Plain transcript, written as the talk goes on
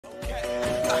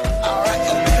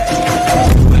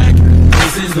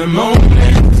is the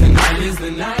moment, tonight is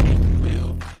the night.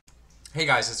 Hey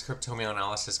guys, it's Cryptomeo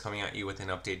Analysis coming at you with an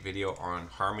update video on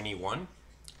Harmony One.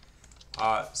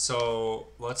 So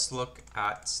let's look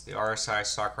at the RSI.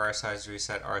 Stock RSI is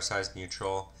reset, RSI is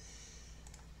neutral.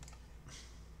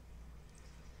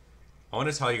 I want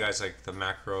to tell you guys like the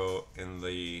macro in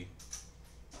the,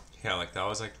 like that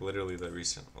was like literally the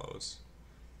recent lows.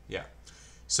 Yeah.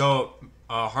 So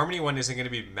Harmony One isn't going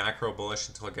to be macro bullish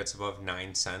until it gets above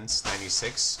 9 cents,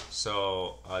 96.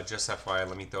 So just FYI,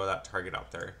 let me throw that target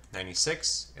out there,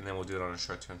 96, and then we'll do it on a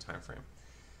short-term time frame.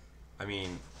 I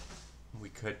mean, we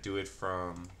could do it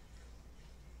from,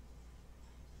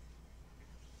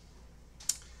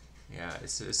 yeah,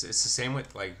 it's the same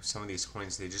with like some of these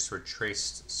coins. They just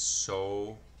retraced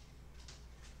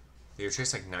they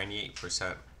retraced like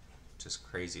 98%, just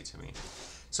crazy to me.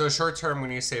 So short term, we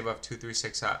need to stay above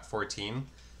 236 at 14.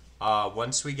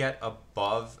 Once we get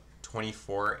above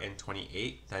 24 and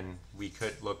 28, then we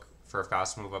could look for a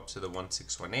fast move up to the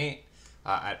 1618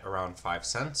 at around 5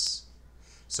 cents.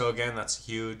 So again, that's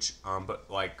huge,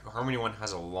 but like Harmony One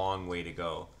has a long way to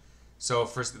go. So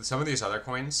for some of these other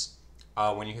coins,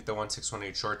 when you hit the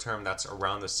 1618 short term, that's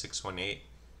around the 618.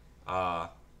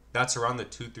 That's around the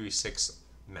 236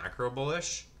 macro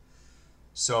bullish.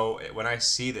 So when I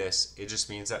see this, it just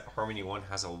means that Harmony One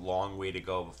has a long way to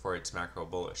go before it's macro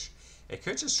bullish. It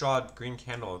could just draw a green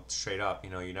candle straight up,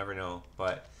 you never know.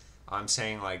 But I'm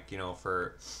saying like,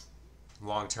 for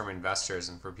long-term investors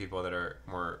and for people that are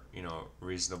more,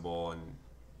 reasonable and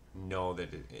know that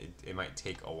it might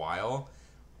take a while,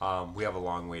 we have a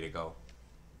long way to go.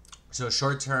 So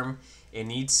short term, it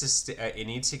needs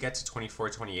to get to 24,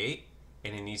 28,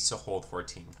 and it needs to hold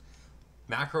 14.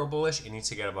 Macro bullish, it needs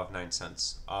to get above 9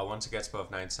 cents. Once it gets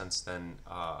above 9 cents, then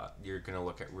you're going to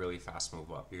look at really fast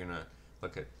move up. You're going to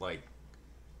look at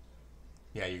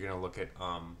you're going to look at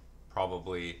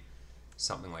probably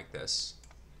something like this,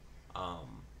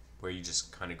 where you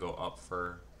just kind of go up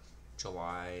for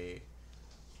July,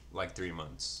 like 3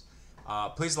 months.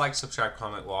 Please like, subscribe,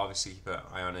 comment. We'll obviously keep an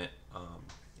eye on it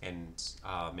and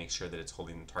make sure that it's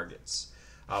holding the targets.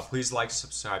 Please like,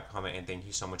 subscribe, comment, and thank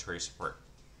you so much for your support.